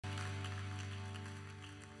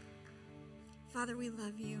Father, we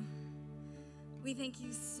love you. We thank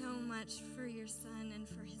you so much for your Son and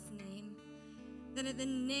for his name. That in the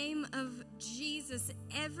name of Jesus,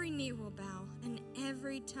 every knee will bow and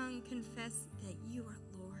every tongue confess that you are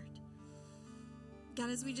Lord. God,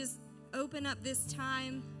 as we just open up this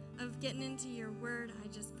time of getting into your word, I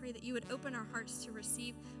just pray that you would open our hearts to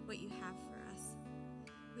receive what you have for us.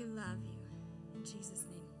 We love you. In Jesus'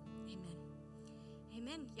 name, amen.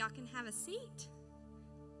 Amen. Y'all can have a seat.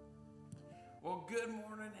 Well, good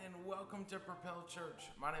morning and welcome to Propel Church.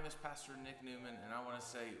 My name is Pastor Nick Newman, and I want to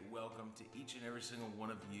say welcome to each and every single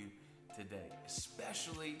one of you today,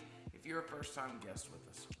 especially if you're a first-time guest with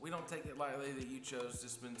us. We don't take it lightly that you chose to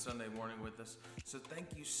spend Sunday morning with us, so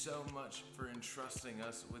thank you so much for entrusting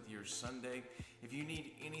us with your Sunday. If you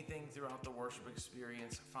need anything throughout the worship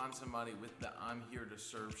experience, find somebody with the I'm Here to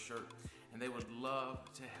Serve shirt, and they would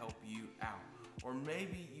love to help you out. Or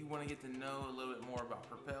maybe you want to get to know a little bit more about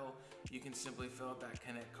Propel. You can simply fill out that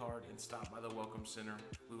Connect card and stop by the Welcome Center.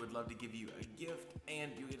 We would love to give you a gift,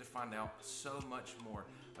 and you get to find out so much more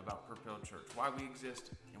about Propel Church, why we exist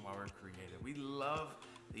and why we're created. We love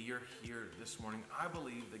that you're here this morning. I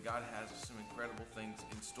believe that God has some incredible things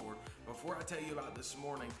in store. Before I tell you about this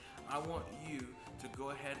morning, I want you to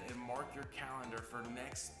go ahead and mark your calendar for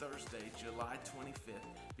next Thursday, July 25th,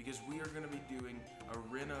 because we are going to be doing a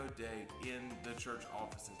Reno Day in the church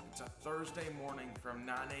offices. It's a Thursday morning from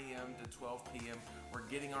 9 a.m. to 12 p.m. We're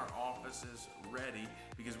getting our offices ready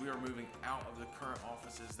because we are moving out of the current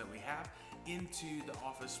offices that we have into the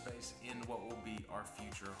office space in what will be our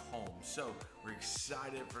future home. So we're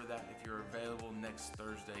excited for that. If you're available next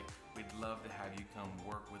Thursday, we'd love to have you come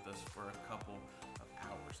work with us for a couple of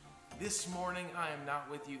hours. This morning, I am not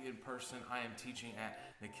with you in person. I am teaching at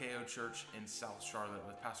Nikeo Church in South Charlotte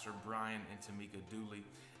with Pastor Brian and Tamika Dooley,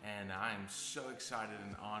 and I am so excited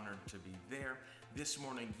and honored to be there. This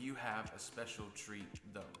morning, you have a special treat,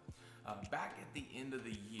 though. Back at the end of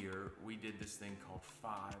the year, we did this thing called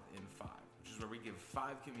 5 in 5, which is where we give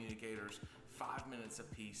 5 communicators 5 minutes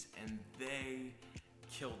apiece, and they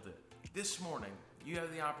killed it. This morning, you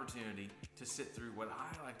have the opportunity to sit through what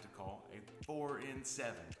I like to call a 4 in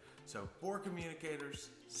 7. So 4 communicators,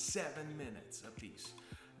 7 minutes apiece.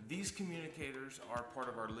 These communicators are part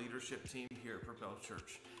of our leadership team here at Propel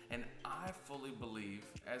Church. And I fully believe,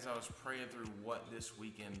 as I was praying through what this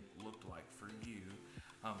weekend looked like for you,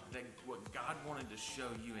 that what God wanted to show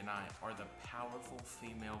you and I are the powerful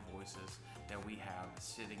female voices that we have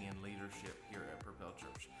sitting in leadership here at Propel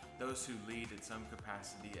Church. Those who lead at some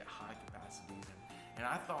capacity, at high capacities. And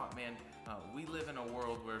I thought, man, we live in a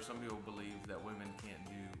world where some people believe that women can't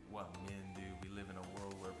do what men do. We live in a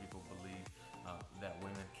world where people believe that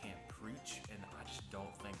women can't preach, and I just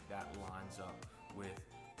don't think that lines up with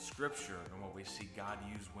Scripture and what we see God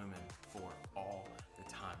use women for all the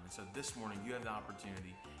time. And so this morning, you have the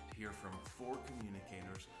opportunity to hear from 4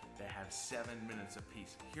 communicators that have 7 minutes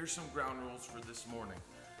apiece. Here's some ground rules for this morning.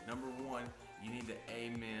 Number 1, you need to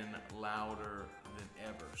amen louder than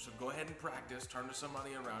ever. So go ahead and practice. Turn to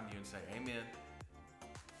somebody around you and say, amen.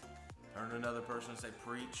 Turn to another person and say,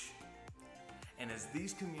 preach. And as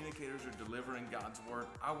these communicators are delivering God's word,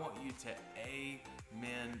 I want you to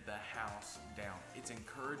amen the house down. It's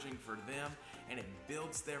encouraging for them, and it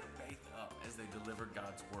builds their faith up as they deliver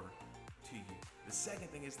God's word to you. The second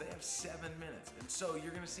thing is they have 7 minutes. And so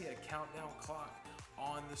you're going to see a countdown clock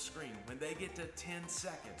on the screen. When they get to 10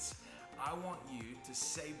 seconds, I want you to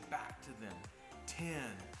say back to them, 10,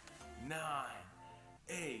 9,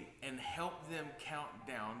 8, and help them count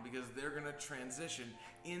down because they're going to transition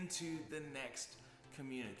into the next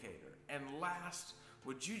communicator. And last,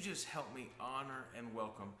 would you just help me honor and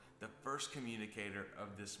welcome the first communicator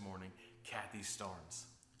of this morning, Kathy Starnes.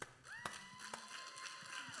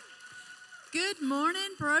 Good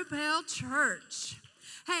morning, Propel Church.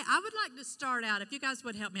 Hey, I would like to start out, if you guys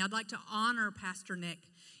would help me, I'd like to honor Pastor Nick.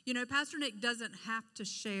 You know, Pastor Nick doesn't have to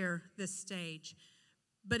share this stage,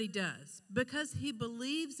 but he does because he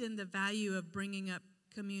believes in the value of bringing up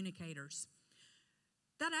communicators.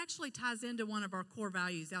 That actually ties into one of our core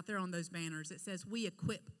values out there on those banners. It says, we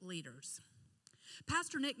equip leaders.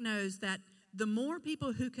 Pastor Nick knows that the more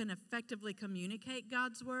people who can effectively communicate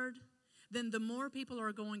God's word, then the more people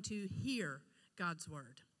are going to hear God's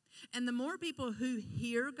word. And the more people who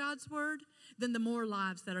hear God's word, then the more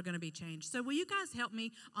lives that are going to be changed. So will you guys help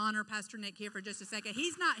me honor Pastor Nick here for just a second?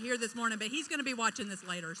 He's not here this morning, but he's going to be watching this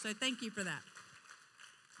later. So thank you for that.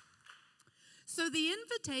 So the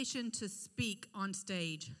invitation to speak on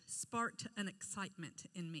stage sparked an excitement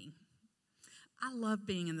in me. I love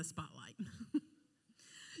being in the spotlight.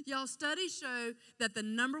 Y'all, studies show that the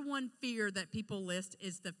number one fear that people list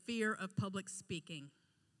is the fear of public speaking.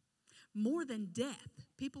 more than death.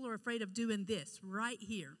 People are afraid of doing this right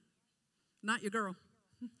here. Not your girl.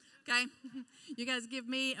 Okay? You guys give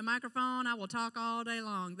me a microphone, I will talk all day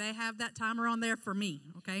long. They have that timer on there for me,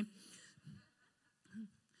 okay?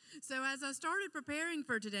 So as I started preparing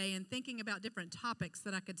for today and thinking about different topics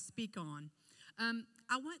that I could speak on,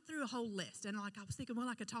 I went through a whole list. And I was thinking, well,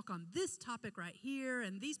 I could talk on this topic right here,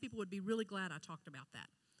 and these people would be really glad I talked about that.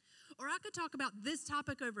 Or I could talk about this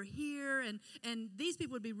topic over here, and these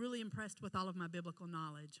people would be really impressed with all of my biblical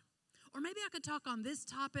knowledge. Or maybe I could talk on this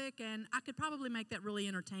topic, and I could probably make that really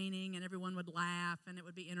entertaining, and everyone would laugh, and it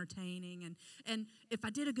would be entertaining. And if I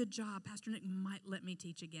did a good job, Pastor Nick might let me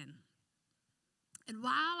teach again. And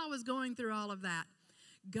while I was going through all of that,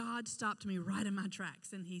 God stopped me right in my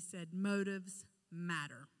tracks, and he said, motives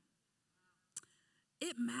matter.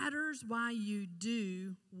 It matters why you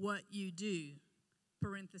do what you do,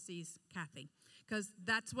 parentheses, Kathy, because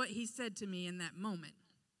that's what he said to me in that moment.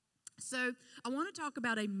 So I want to talk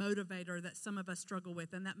about a motivator that some of us struggle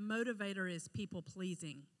with, and that motivator is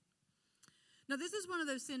people-pleasing. Now, this is one of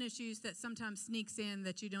those sin issues that sometimes sneaks in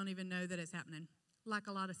that you don't even know that it's happening, like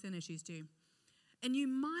a lot of sin issues do. And you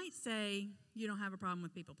might say you don't have a problem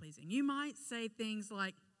with people-pleasing. You might say things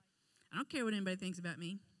like, I don't care what anybody thinks about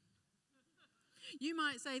me. You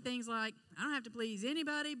might say things like, I don't have to please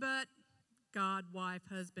anybody but God, wife,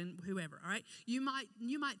 husband, whoever, all right? You might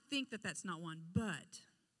think that that's not one, but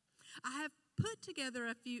I have put together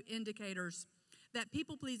a few indicators that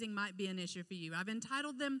people-pleasing might be an issue for you. I've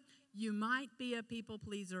entitled them, You Might Be a People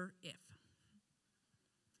Pleaser If.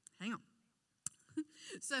 Hang on.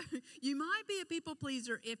 So, you might be a people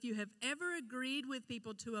pleaser if you have ever agreed with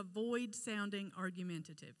people to avoid sounding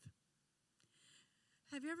argumentative.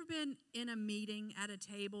 Have you ever been in a meeting at a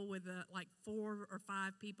table with like 4 or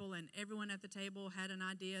 5 people, and everyone at the table had an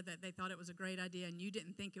idea that they thought it was a great idea, and you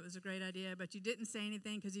didn't think it was a great idea, but you didn't say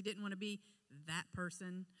anything because you didn't want to be that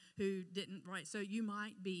person who didn't, right? So you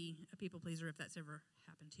might be a people pleaser if that's ever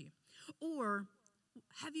happened to you. Or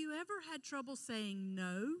have you ever had trouble saying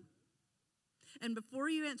no? And before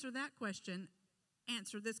you answer that question,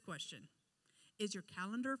 answer this question. Is your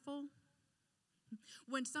calendar full?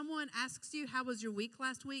 When someone asks you, how was your week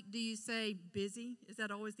last week, do you say busy? Is that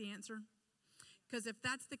always the answer? Because if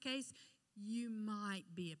that's the case, you might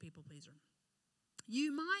be a people pleaser.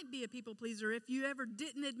 You might be a people pleaser if you ever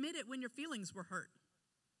didn't admit it when your feelings were hurt,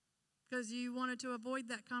 because you wanted to avoid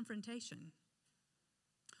that confrontation.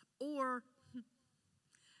 Or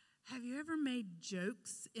have you ever made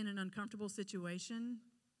jokes in an uncomfortable situation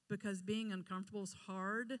because being uncomfortable is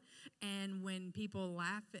hard, and when people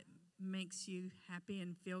laugh, it makes you happy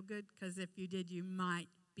and feel good? Because if you did, you might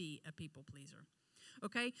be a people pleaser.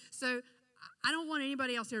 Okay? So I don't want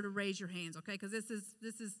anybody else here to raise your hands, okay? Because this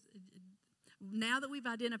is now that we've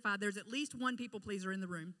identified there's at least one people pleaser in the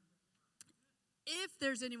room. If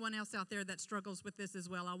there's anyone else out there that struggles with this as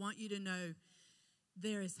well, I want you to know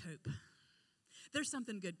there is hope. There's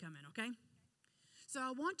something good coming, okay? So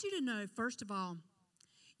I want you to know, first of all,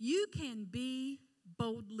 you can be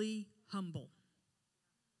boldly humble.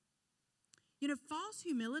 You know, false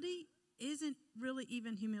humility isn't really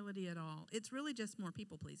even humility at all. It's really just more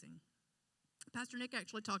people-pleasing. Pastor Nick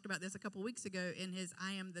actually talked about this a couple weeks ago in his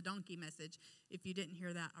I Am the Donkey message. If you didn't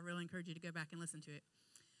hear that, I really encourage you to go back and listen to it.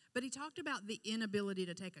 But he talked about the inability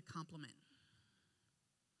to take a compliment.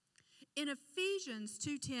 In Ephesians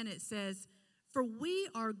 2:10, it says, "For we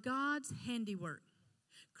are God's handiwork,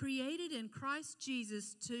 created in Christ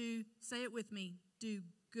Jesus to," say it with me, "do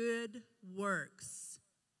good works,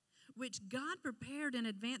 which God prepared in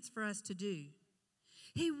advance for us to do."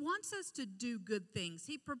 He wants us to do good things.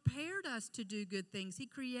 He prepared us to do good things. He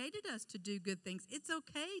created us to do good things. It's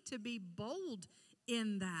okay to be bold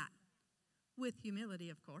in that, with humility,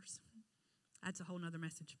 of course. That's a whole nother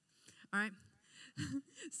message. All right.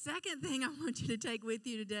 Second thing I want you to take with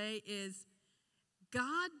you today is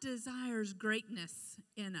God desires greatness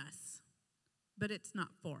in us, but it's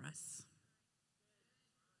not for us.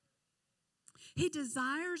 He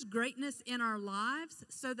desires greatness in our lives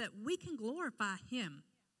so that we can glorify Him.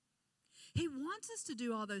 He wants us to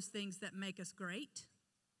do all those things that make us great.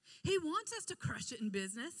 He wants us to crush it in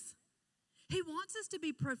business. He wants us to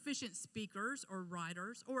be proficient speakers or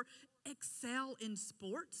writers or excel in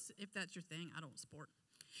sports, if that's your thing. I don't sport.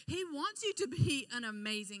 He wants you to be an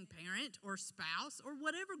amazing parent or spouse or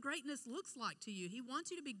whatever greatness looks like to you. He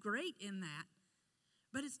wants you to be great in that.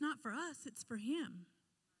 But it's not for us, it's for Him.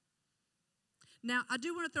 Now, I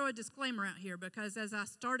do want to throw a disclaimer out here, because as I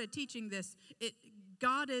started teaching this,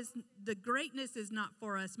 the greatness is not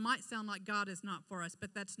for us. Might sound like God is not for us,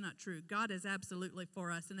 but that's not true. God is absolutely for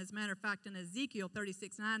us. And as a matter of fact, in Ezekiel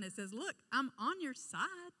 36:9, it says, "Look, I'm on your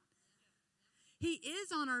side. He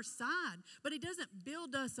is on our side, but he doesn't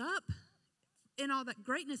build us up in all that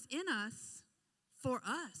greatness in us for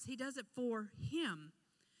us. He does it for him.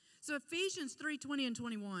 So Ephesians 3:20 and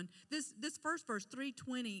 21, this first verse,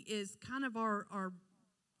 3:20, is kind of our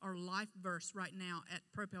life verse right now at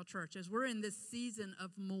Propel Church, as we're in this season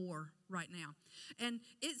of more right now. And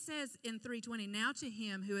it says in 3:20, now to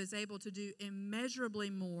him who is able to do immeasurably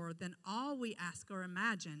more than all we ask or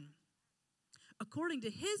imagine, according to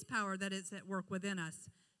his power that is at work within us.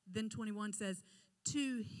 Then 21 says,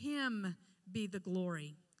 to him be the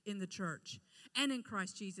glory in the church and in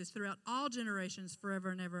Christ Jesus throughout all generations, forever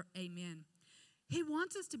and ever. Amen. He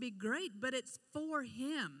wants us to be great, but it's for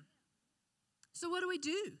him. So what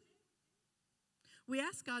do? We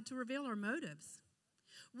ask God to reveal our motives.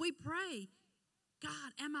 We pray,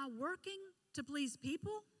 God, am I working to please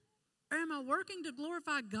people? Or am I working to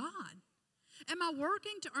glorify God? Am I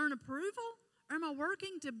working to earn approval? Or am I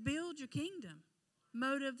working to build your kingdom?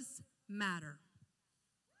 Motives matter.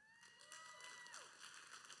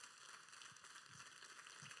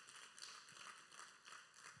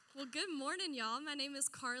 Well, good morning, y'all. My name is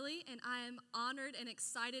Carly, and I am honored and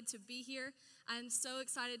excited to be here. I am so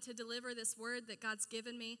excited to deliver this word that God's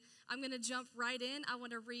given me. I'm going to jump right in. I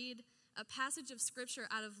want to read a passage of scripture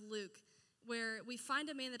out of Luke where we find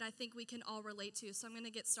a man that I think we can all relate to. So I'm going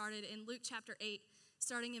to get started in Luke chapter 8,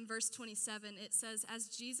 starting in verse 27. It says, as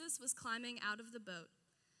Jesus was climbing out of the boat,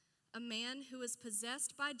 a man who was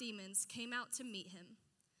possessed by demons came out to meet him.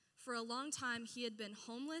 For a long time he had been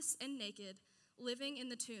homeless and naked, living in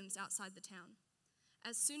the tombs outside the town.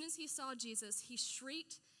 As soon as he saw Jesus, he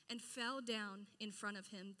shrieked and fell down in front of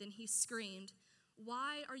him. Then he screamed,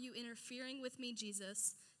 why are you interfering with me,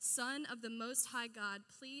 Jesus, Son of the Most High God?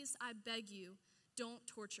 Please, I beg you, don't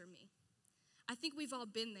torture me. I think we've all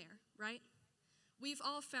been there, right? We've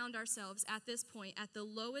all found ourselves at this point, at the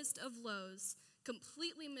lowest of lows,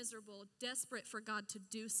 completely miserable, desperate for God to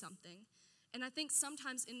do something. And I think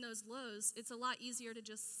sometimes in those lows, it's a lot easier to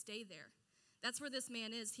just stay there. That's where this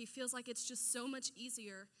man is. He feels like it's just so much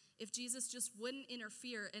easier if Jesus just wouldn't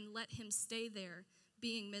interfere and let him stay there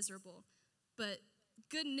being miserable. But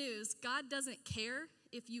good news, God doesn't care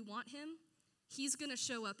if you want him. He's going to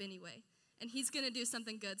show up anyway, and he's going to do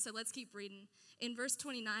something good. So let's keep reading. In verse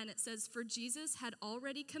 29, it says, for Jesus had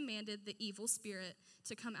already commanded the evil spirit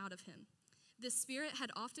to come out of him. The spirit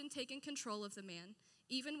had often taken control of the man.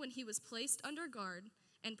 Even when he was placed under guard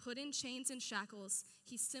and put in chains and shackles,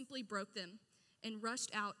 he simply broke them and rushed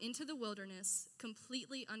out into the wilderness,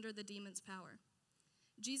 completely under the demon's power.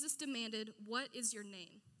 Jesus demanded, what is your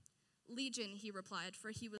name? Legion, he replied, for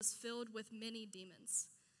he was filled with many demons.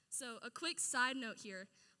 So a quick side note here.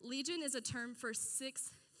 Legion is a term for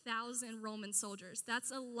 6,000 Roman soldiers. That's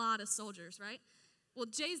a lot of soldiers, right? Well,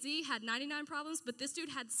 Jay-Z had 99 problems, but this dude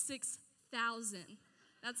had 6,000.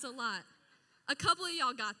 That's a lot. A couple of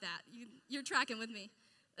y'all got that. You're tracking with me.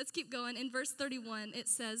 Let's keep going. In verse 31, it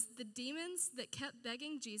says, the demons that kept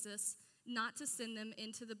begging Jesus not to send them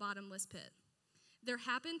into the bottomless pit. There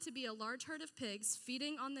happened to be a large herd of pigs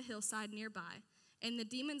feeding on the hillside nearby, and the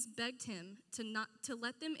demons begged him to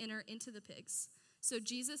let them enter into the pigs. So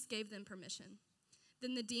Jesus gave them permission.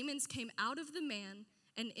 Then the demons came out of the man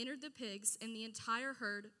and entered the pigs, and the entire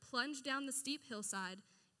herd plunged down the steep hillside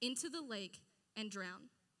into the lake and drowned.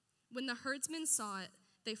 When the herdsmen saw it,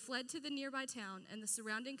 they fled to the nearby town and the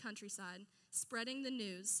surrounding countryside, spreading the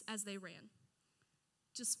news as they ran.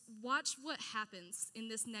 Just watch what happens in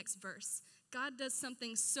this next verse. God does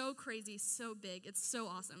something so crazy, so big. It's so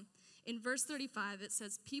awesome. In verse 35, it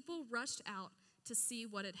says, people rushed out to see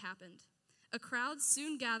what had happened. A crowd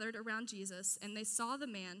soon gathered around Jesus, and they saw the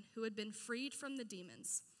man who had been freed from the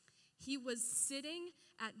demons. He was sitting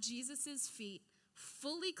at Jesus' feet,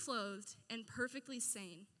 fully clothed and perfectly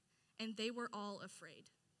sane, and they were all afraid.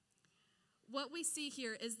 What we see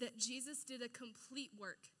here is that Jesus did a complete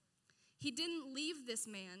work. He didn't leave this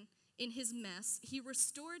man in his mess. He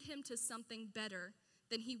restored him to something better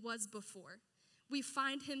than he was before. We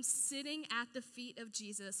find him sitting at the feet of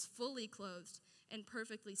Jesus, fully clothed and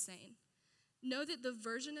perfectly sane. Know that the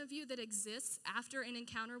version of you that exists after an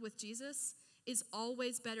encounter with Jesus is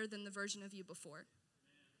always better than the version of you before.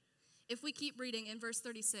 If we keep reading in verse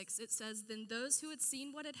 36, it says, then those who had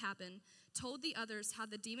seen what had happened told the others how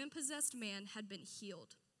the demon-possessed man had been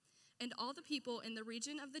healed. And all the people in the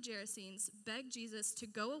region of the Gerasenes begged Jesus to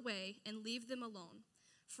go away and leave them alone,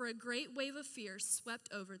 for a great wave of fear swept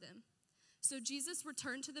over them. So Jesus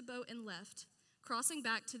returned to the boat and left, crossing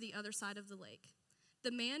back to the other side of the lake.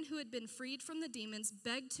 The man who had been freed from the demons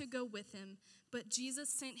begged to go with him, but Jesus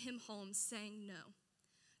sent him home, saying, no,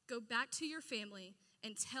 go back to your family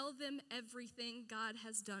and tell them everything God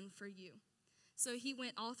has done for you. So he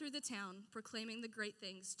went all through the town, proclaiming the great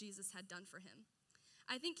things Jesus had done for him.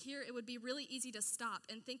 I think here it would be really easy to stop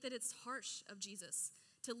and think that it's harsh of Jesus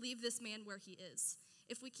to leave this man where he is.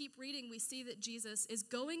 If we keep reading, we see that Jesus is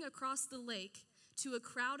going across the lake to a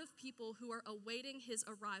crowd of people who are awaiting his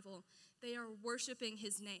arrival. They are worshiping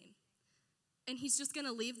his name. And he's just going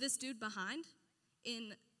to leave this dude behind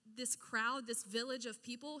in this crowd, this village of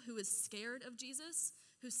people who is scared of Jesus,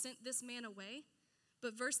 who sent this man away.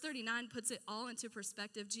 But verse 39 puts it all into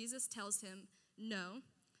perspective. Jesus tells him, no,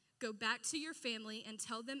 go back to your family and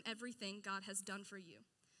tell them everything God has done for you.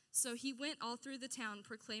 So he went all through the town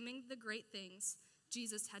proclaiming the great things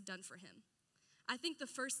Jesus had done for him. I think the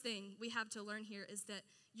first thing we have to learn here is that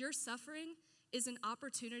your suffering is an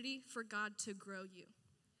opportunity for God to grow you.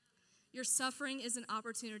 Your suffering is an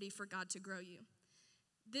opportunity for God to grow you.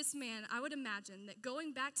 This man, I would imagine that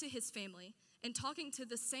going back to his family and talking to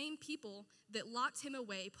the same people that locked him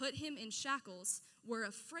away, put him in shackles, were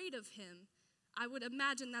afraid of him, I would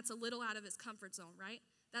imagine that's a little out of his comfort zone, right?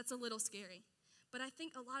 That's a little scary. But I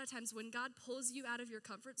think a lot of times when God pulls you out of your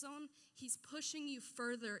comfort zone, he's pushing you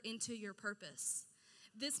further into your purpose.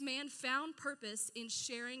 This man found purpose in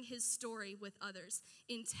sharing his story with others,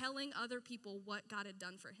 in telling other people what God had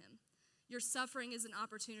done for him. Your suffering is an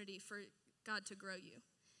opportunity for God to grow you.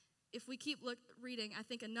 If we keep reading, I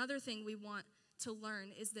think another thing we want to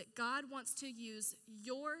learn is that God wants to use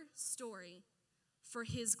your story for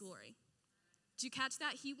his glory. Did you catch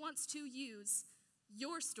that? He wants to use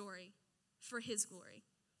your story for his glory.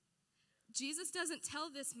 Jesus doesn't tell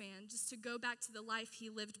this man just to go back to the life he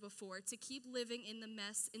lived before, to keep living in the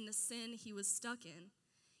mess, in the sin he was stuck in.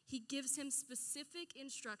 He gives him specific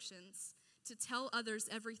instructions to tell others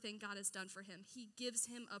everything God has done for him. He gives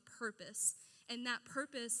him a purpose, and that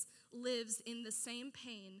purpose lives in the same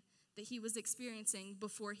pain that he was experiencing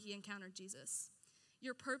before he encountered Jesus.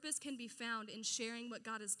 Your purpose can be found in sharing what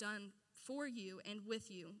God has done for you and with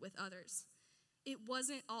you with others. It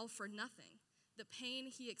wasn't all for nothing. The pain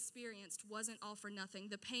he experienced wasn't all for nothing.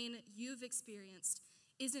 The pain you've experienced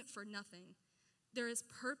isn't for nothing. There is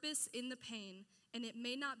purpose in the pain, and it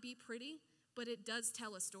may not be pretty, but it does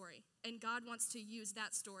tell a story, and God wants to use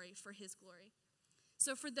that story for his glory.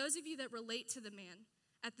 So for those of you that relate to the man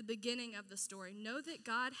at the beginning of the story, know that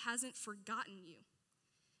God hasn't forgotten you.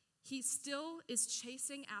 He still is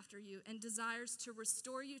chasing after you and desires to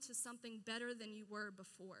restore you to something better than you were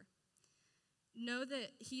before. Know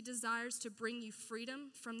that he desires to bring you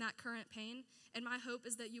freedom from that current pain, and my hope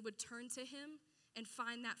is that you would turn to him and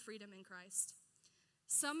find that freedom in Christ.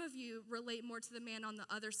 Some of you relate more to the man on the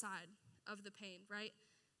other side of the pain, right?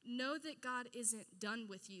 Know that God isn't done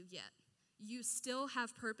with you yet. You still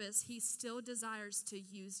have purpose. He still desires to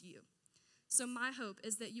use you. So my hope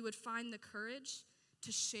is that you would find the courage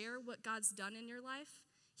to share what God's done in your life.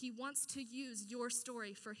 He wants to use your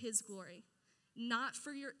story for his glory. Not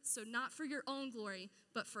for your own glory,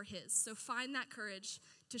 but for his. So find that courage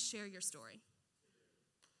to share your story.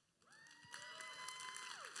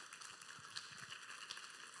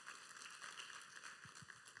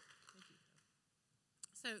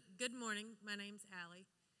 So, good morning. My name's Allie,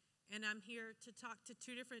 and I'm here to talk to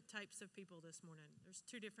two different types of people this morning. There's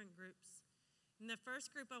two different groups. And the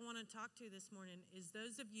first group I want to talk to this morning is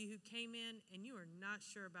those of you who came in and you are not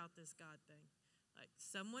sure about this God thing. Like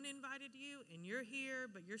someone invited you and you're here,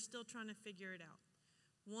 but you're still trying to figure it out.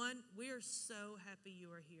 One, we are so happy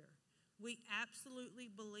you are here. We absolutely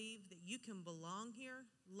believe that you can belong here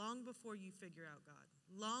long before you figure out God,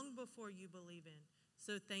 long before you believe in.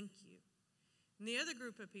 So thank you. And the other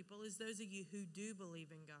group of people is those of you who do believe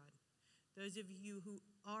in God, those of you who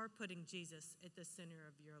are putting Jesus at the center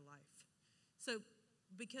of your life. So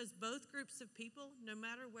because both groups of people, no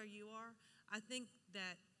matter where you are, I think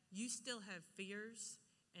that you still have fears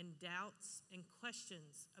and doubts and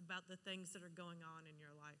questions about the things that are going on in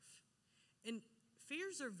your life. And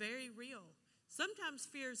fears are very real. Sometimes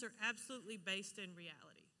fears are absolutely based in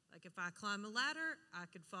reality. Like if I climb a ladder, I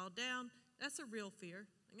could fall down. That's a real fear,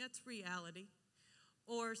 and that's reality.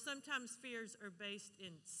 Or sometimes fears are based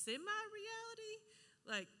in semi-reality.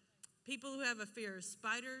 Like people who have a fear of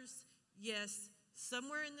spiders, yes,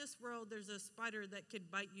 somewhere in this world there's a spider that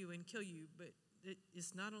could bite you and kill you, but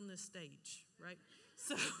it's not on this stage, right?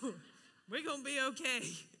 So we're going to be okay.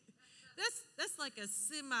 That's like a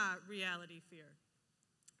semi-reality fear.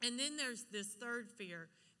 And then there's this third fear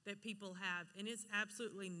that people have, and it's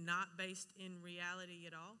absolutely not based in reality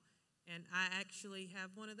at all. And I actually have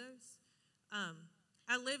one of those.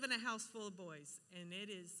 I live in a house full of boys, and it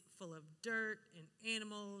is full of dirt and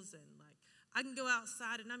animals, and like I can go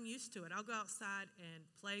outside, and I'm used to it. I'll go outside and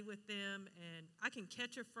play with them, and I can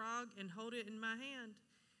catch a frog and hold it in my hand.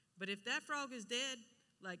 But if that frog is dead,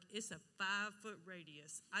 like it's a 5-foot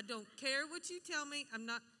radius. I don't care what you tell me. I'm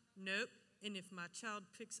not, nope. And if my child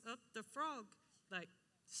picks up the frog, like,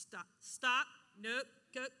 stop, nope,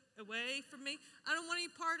 go away from me. I don't want any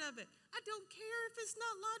part of it. I don't care if it's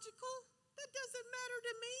not logical. That doesn't matter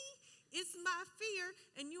to me. It's my fear,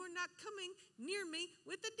 and you are not coming near me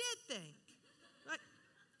with a dead thing. Like,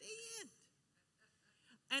 the end.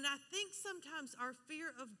 And I think sometimes our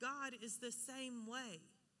fear of God is the same way.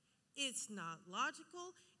 It's not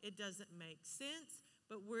logical. It doesn't make sense,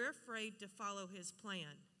 but we're afraid to follow his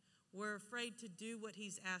plan. We're afraid to do what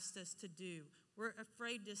he's asked us to do. We're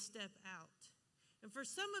afraid to step out. And for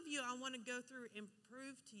some of you, I want to go through and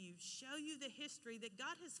prove to you, show you the history that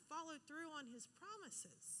God has followed through on his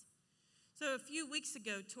promises. So a few weeks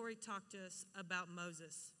ago, Tori talked to us about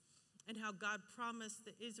Moses and how God promised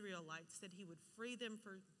the Israelites that he would free them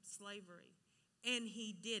from slavery. And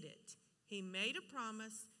he did it. He made a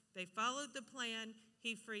promise. They followed the plan.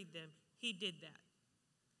 He freed them. He did that.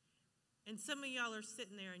 And some of y'all are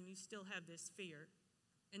sitting there and you still have this fear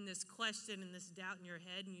and this question and this doubt in your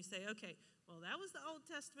head. And you say, okay, well, that was the Old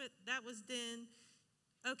Testament. That was then.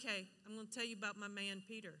 Okay, I'm going to tell you about my man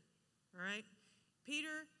Peter. All right?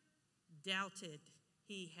 Peter doubted.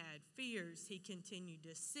 He had fears. He continued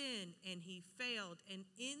to sin and he failed. And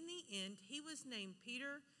in the end, he was named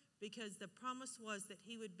Peter because the promise was that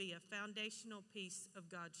he would be a foundational piece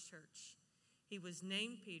of God's church. He was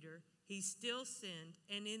named Peter. He still sinned.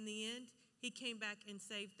 And in the end, he came back and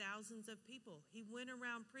saved thousands of people. He went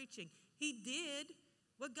around preaching. He did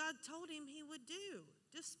what God told him he would do,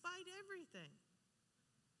 despite everything.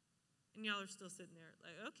 And y'all are still sitting there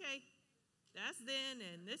like, okay, that's then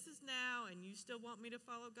and this is now, and you still want me to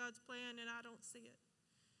follow God's plan and I don't see it.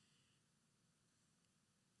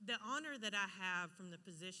 The honor that I have from the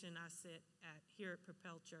position I sit at here at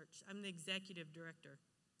Propel Church, I'm the executive director.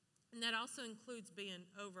 And that also includes being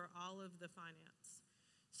over all of the finance.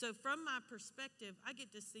 So from my perspective, I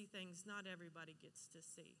get to see things not everybody gets to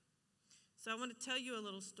see. So I want to tell you a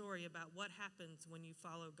little story about what happens when you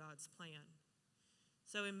follow God's plan.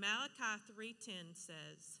 So in Malachi 3:10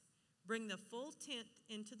 says, "Bring the full tenth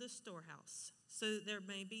into the storehouse, so that there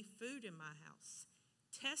may be food in my house.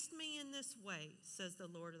 Test me in this way, says the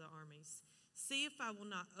Lord of the armies. See if I will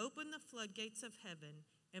not open the floodgates of heaven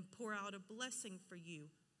and pour out a blessing for you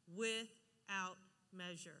without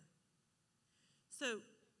measure." So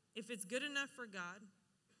if it's good enough for God,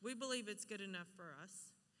 we believe it's good enough for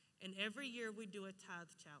us. And every year we do a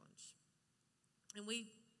tithe challenge. And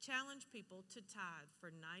we challenge people to tithe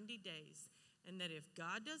for 90 days. And that if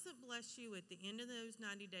God doesn't bless you at the end of those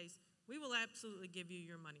 90 days, we will absolutely give you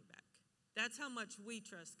your money back. That's how much we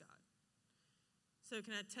trust God. So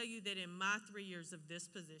can I tell you that in my 3 years of this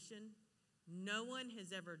position, no one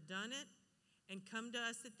has ever done it and come to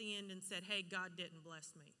us at the end and said, hey, God didn't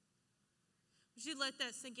bless me. We should let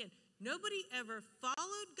that sink in. Nobody ever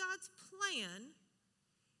followed God's plan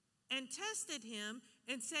and tested him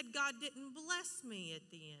and said, God didn't bless me at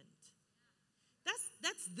the end.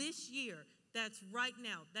 That's this year. That's right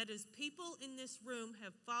now. That is, people in this room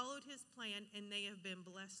have followed his plan and they have been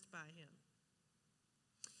blessed by him.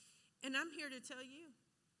 And I'm here to tell you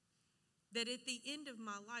that at the end of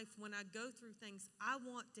my life, when I go through things, I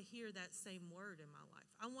want to hear that same word in my life.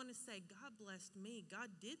 I want to say, God blessed me. God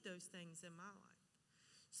did those things in my life.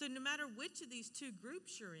 So no matter which of these two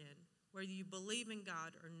groups you're in, whether you believe in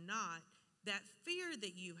God or not, that fear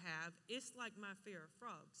that you have, it's like my fear of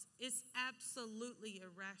frogs. It's absolutely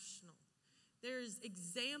irrational. There's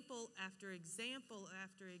example after example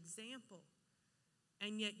after example,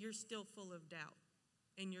 and yet you're still full of doubt,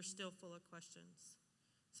 and you're still full of questions.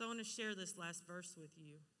 So I want to share this last verse with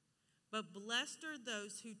you. But blessed are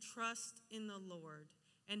those who trust in the Lord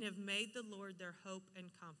and have made the Lord their hope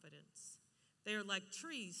and confidence. They are like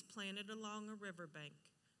trees planted along a riverbank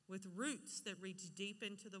with roots that reach deep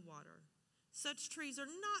into the water. Such trees are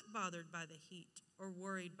not bothered by the heat or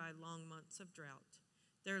worried by long months of drought.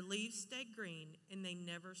 Their leaves stay green and they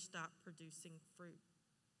never stop producing fruit.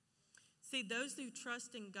 See, those who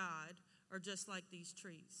trust in God are just like these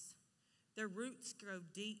trees. Their roots grow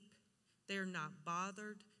deep. They're not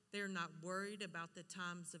bothered. They're not worried about the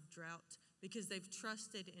times of drought because they've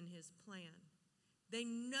trusted in his plan. They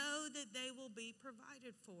know that they will be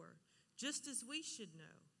provided for, just as we should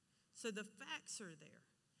know. So the facts are there.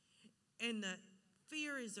 And the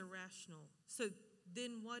fear is irrational. So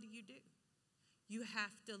then what do? You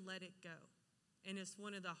have to let it go. And it's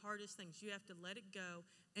one of the hardest things. You have to let it go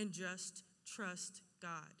and just trust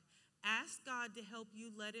God. Ask God to help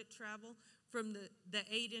you let it travel from the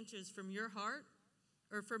 8 inches from your heart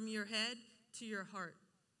or from your head to your heart.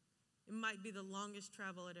 It might be the longest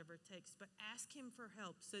travel it ever takes, but ask him for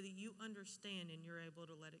help so that you understand and you're able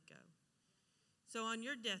to let it go. So on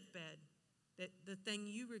your deathbed, that the thing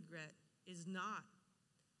you regret is not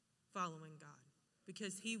following God,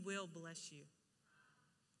 because he will bless you.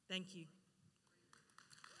 Thank you.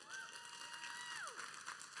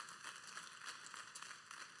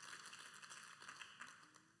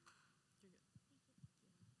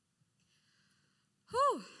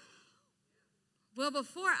 Whew. Well,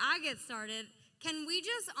 before I get started, can we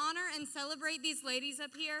just honor and celebrate these ladies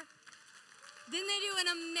up here? Didn't they do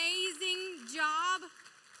an amazing job?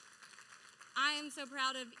 I am so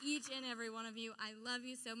proud of each and every one of you. I love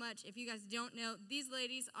you so much. If you guys don't know, these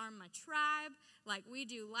ladies are my tribe. Like, we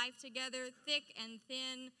do life together, thick and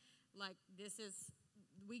thin. Like,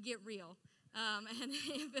 we get real. And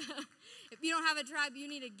if you don't have a tribe, you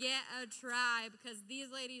need to get a tribe, because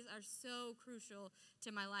these ladies are so crucial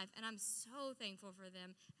to my life. And I'm so thankful for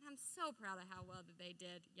them. And I'm so proud of how well that they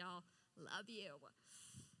did. Y'all, love you.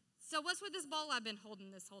 So what's with this bowl I've been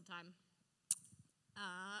holding this whole time?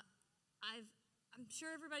 I'm sure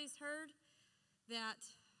everybody's heard that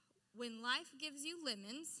when life gives you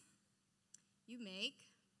lemons, you make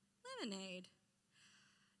lemonade.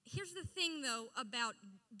 Here's the thing, though, about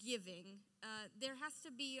giving. There has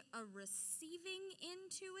to be a receiving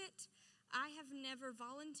into it. I have never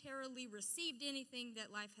voluntarily received anything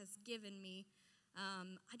that life has given me.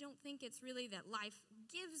 I don't think it's really that life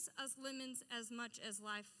gives us lemons as much as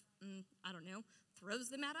life, throws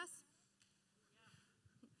them at us.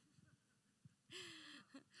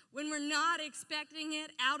 When we're not expecting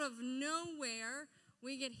it, out of nowhere,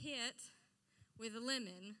 we get hit with a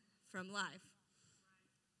lemon from life.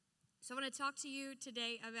 So I want to talk to you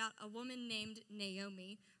today about a woman named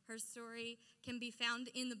Naomi. Her story can be found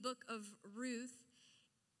in the book of Ruth.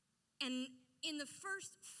 And in the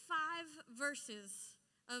first 5 verses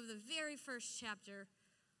of the very first chapter,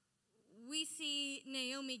 we see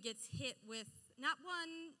Naomi gets hit with not 1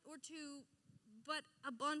 or 2, but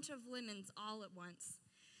a bunch of lemons all at once.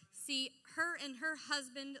 See, her and her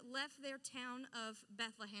husband left their town of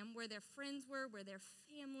Bethlehem, where their friends were, where their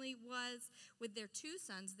family was. With their 2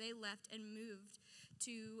 sons, they left and moved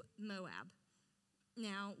to Moab.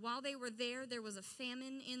 Now, while they were there was a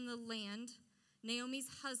famine in the land. Naomi's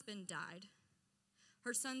husband died.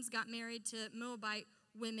 Her sons got married to Moabite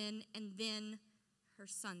women, and then her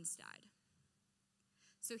sons died.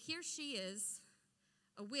 So here she is,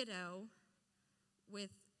 a widow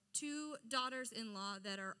with 2 daughters-in-law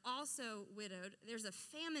that are also widowed. There's a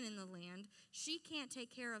famine in the land. She can't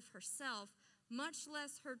take care of herself, much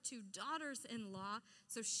less her 2 daughters-in-law.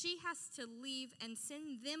 So she has to leave and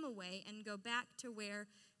send them away and go back to where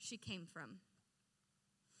she came from.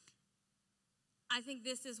 I think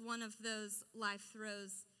this is one of those life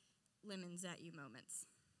throws lemons at you moments.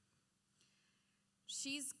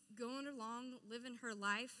 She's going along, living her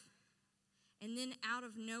life, and then out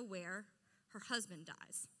of nowhere, her husband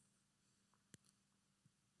dies.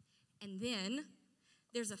 And then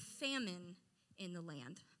there's a famine in the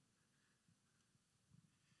land.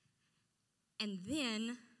 And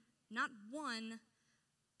then not 1,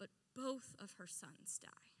 but both of her sons die.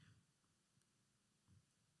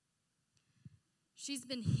 She's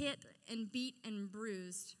been hit and beat and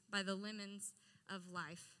bruised by the lemons of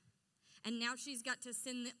life. And now she's got to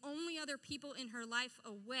send the only other people in her life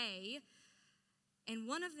away. And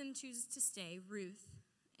one of them chooses to stay, Ruth.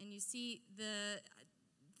 And you see the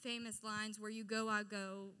famous lines, where you go, I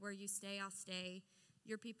go, where you stay, I'll stay.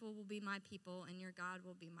 Your people will be my people, and your God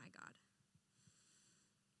will be my God.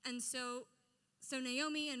 And so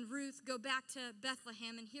Naomi and Ruth go back to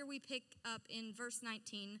Bethlehem, and here we pick up in verse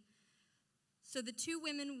 19. So the 2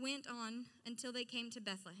 women went on until they came to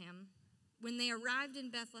Bethlehem. When they arrived in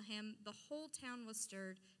Bethlehem, the whole town was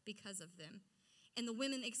stirred because of them. And the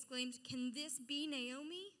women exclaimed, "Can this be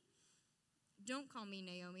Naomi?" "Don't call me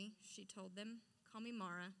Naomi," she told them. "Call me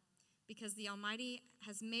Mara, because the Almighty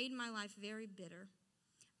has made my life very bitter.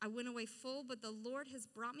 I went away full, but the Lord has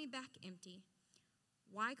brought me back empty.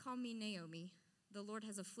 Why call me Naomi? The Lord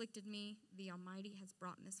has afflicted me. The Almighty has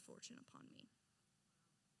brought misfortune upon me."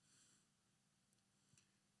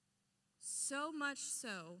 So much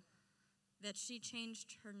so that she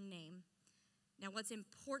changed her name. Now, what's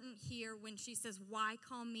important here when she says, "Why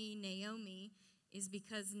call me Naomi?" is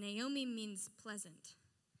because Naomi means pleasant.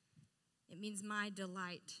 It means my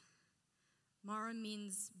delight. Mara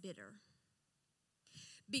means bitter.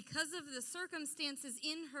 Because of the circumstances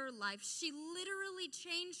in her life, she literally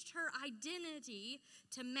changed her identity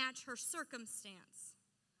to match her circumstance.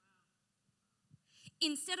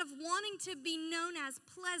 Instead of wanting to be known as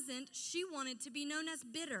pleasant, she wanted to be known as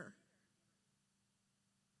bitter.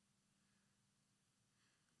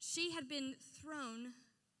 she had been thrown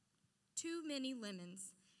too many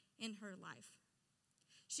lemons in her life.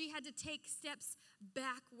 She had to take steps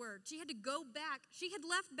backward. She had to go back. She had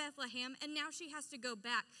left Bethlehem, and now she has to go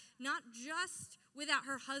back, not just without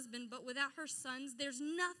her husband, but without her sons. There's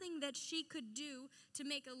nothing that she could do to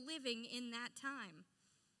make a living in that time.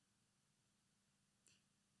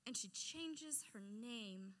 And she changes her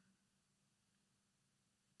name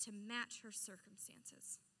to match her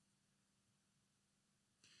circumstances.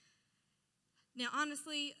 Now,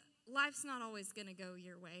 honestly, life's not always going to go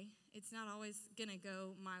your way. It's not always going to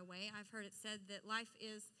go my way. I've heard it said that life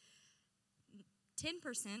is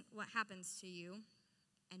 10% what happens to you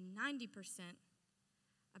and 90%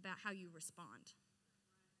 about how you respond.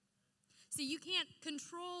 See, you can't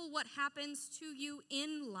control what happens to you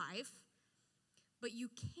in life, but you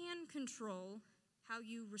can control how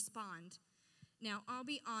you respond. Now, I'll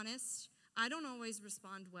be honest, I don't always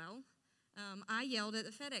respond well. I yelled at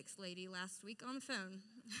the FedEx lady last week on the phone.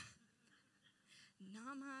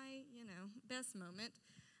 Not my, best moment.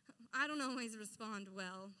 I don't always respond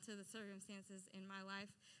well to the circumstances in my life,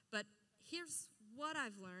 but here's what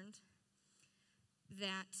I've learned,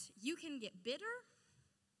 that you can get bitter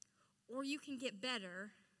or you can get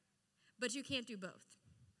better, but you can't do both.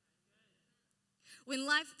 When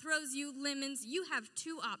life throws you lemons, you have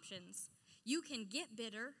two options. You can get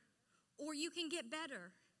bitter or you can get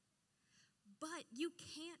better, but you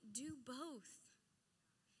can't do both.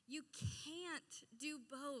 You can't do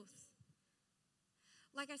both.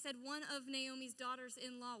 Like I said, one of Naomi's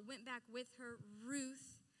daughters-in-law went back with her,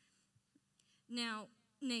 Ruth. Now,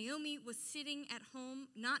 Naomi was sitting at home,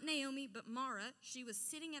 not Naomi, but Mara. She was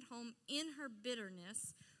sitting at home in her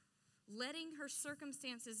bitterness, letting her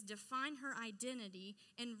circumstances define her identity.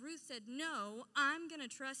 And Ruth said, no, I'm going to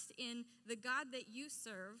trust in the God that you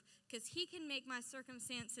serve, because he can make my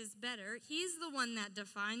circumstances better. He's the one that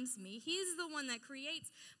defines me. He's the one that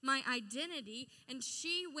creates my identity. And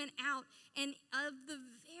she went out, and of the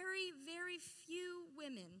very, very few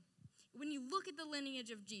women, when you look at the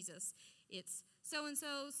lineage of Jesus, it's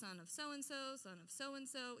so-and-so, son of so-and-so, son of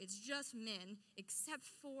so-and-so. It's just men, except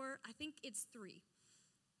for, I think it's 3.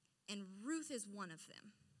 And Ruth is one of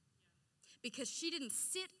them. Because she didn't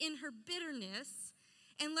sit in her bitterness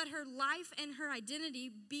and let her life and her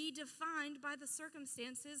identity be defined by the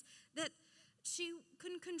circumstances that she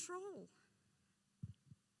couldn't control.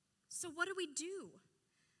 So what do we do?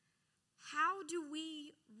 How do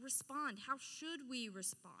we respond? How should we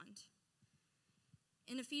respond?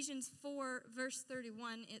 In Ephesians 4, verse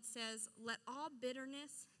 31, it says, let all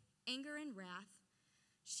bitterness, anger, and wrath,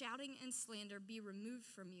 shouting and slander be removed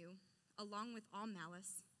from you, along with all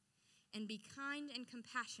malice, and be kind and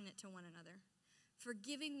compassionate to one another,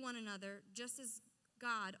 forgiving one another, just as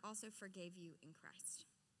God also forgave you in Christ.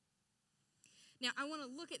 Now, I want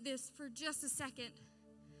to look at this for just a second,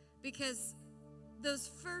 because those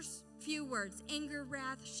first few words, anger,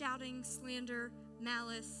 wrath, shouting, slander,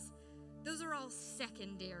 malice, those are all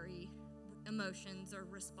secondary emotions or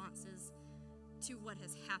responses to what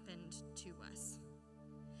has happened to us.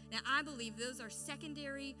 Now, I believe those are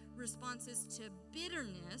secondary responses to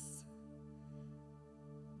bitterness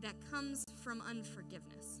that comes from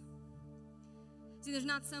unforgiveness. See, there's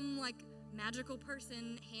not some magical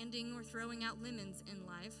person handing or throwing out lemons in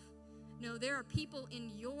life. No, there are people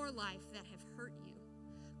in your life that have hurt you.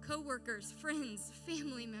 Coworkers, friends,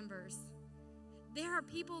 family members. There are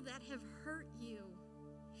people that have hurt you.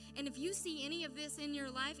 And if you see any of this in your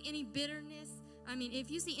life, any bitterness,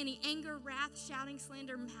 if you see any anger, wrath, shouting,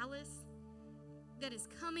 slander, malice that is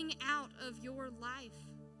coming out of your life,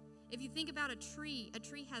 if you think about a tree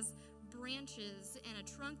has branches and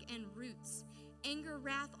a trunk and roots. Anger,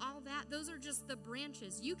 wrath, all that, those are just the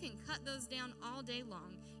branches. You can cut those down all day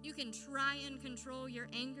long. You can try and control your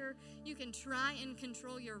anger. You can try and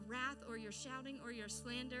control your wrath or your shouting or your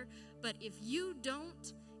slander. But if you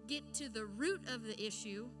don't get to the root of the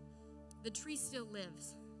issue, the tree still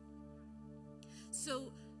lives.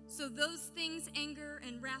 So those things, anger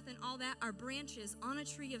and wrath and all that, are branches on a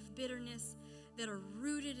tree of bitterness that are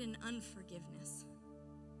rooted in unforgiveness.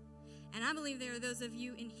 And I believe there are those of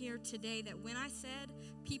you in here today that when I said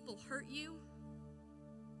people hurt you,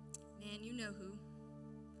 man, you know who.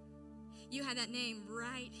 You had that name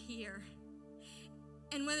right here.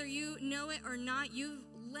 And whether you know it or not, you've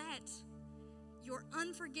let your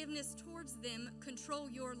unforgiveness towards them control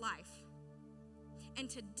your life. And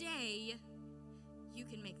today, you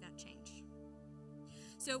can make that change.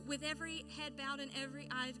 So with every head bowed and every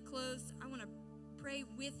eye closed, I want to pray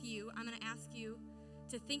with you. I'm going to ask you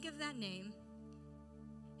to think of that name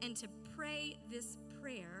and to pray this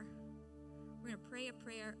prayer We're going to pray a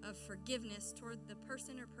prayer of forgiveness toward the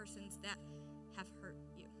person or persons that have hurt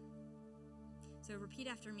you. So repeat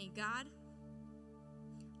after me. God,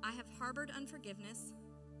 I have harbored unforgiveness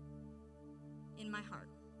in my heart.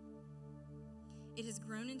 It has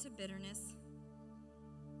grown into bitterness,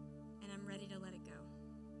 and I'm ready to let it go.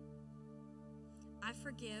 I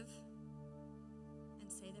forgive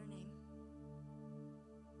and say their name.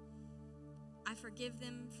 I forgive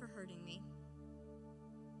them for hurting me.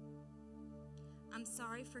 I'm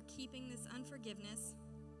sorry for keeping this unforgiveness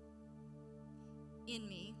in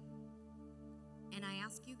me, and I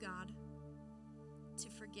ask you, God, to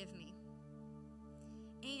forgive me.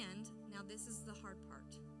 And now this is the hard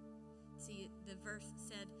part. See, the verse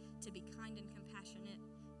said to be kind and compassionate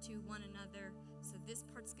to one another, so this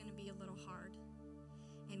part's going to be a little hard.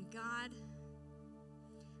 And God,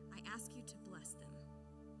 I ask you to bless them.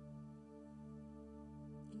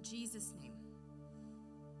 In Jesus' name,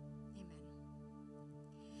 amen.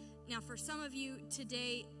 Now, for some of you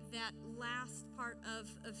today, that last part of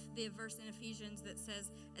the verse in Ephesians that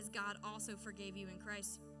says, as God also forgave you in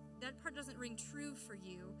Christ, that part doesn't ring true for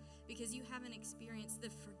you because you haven't experienced the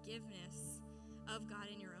forgiveness of God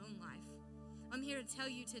in your own life. I'm here to tell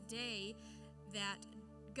you today that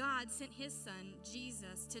God sent his son,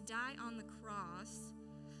 Jesus, to die on the cross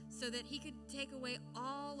so that he could take away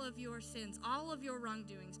all of your sins, all of your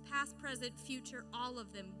wrongdoings, past, present, future, all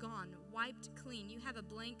of them gone, wiped clean. You have a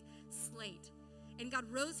blank slate. And God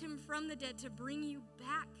rose him from the dead to bring you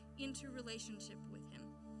back into relationship with him.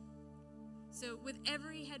 So with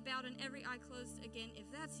every head bowed and every eye closed, again,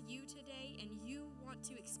 if that's you today and you want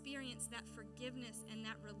to experience that forgiveness and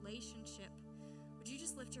that relationship, would you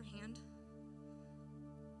just lift your hand?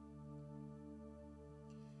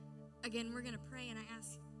 Again, we're going to pray, and I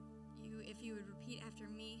ask you if you would repeat after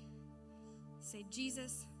me. Say,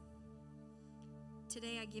 Jesus,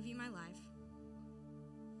 today I give you my life.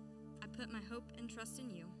 I put my hope and trust in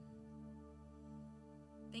you.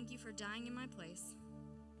 Thank you for dying in my place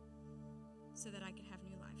so that I could have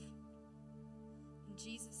new life. In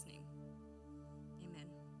Jesus' name, amen.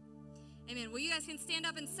 Amen. Well, you guys can stand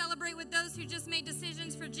up and celebrate with those who just made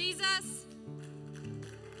decisions for Jesus.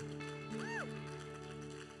 Woo!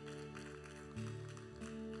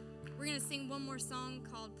 We're going to sing one more song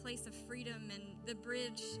called Place of Freedom, and the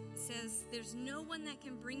bridge says, there's no one that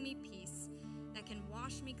can bring me peace, that can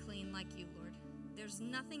wash me clean like you, Lord. There's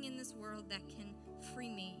nothing in this world that can free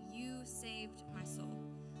me. You saved my soul.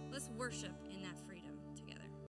 Let's worship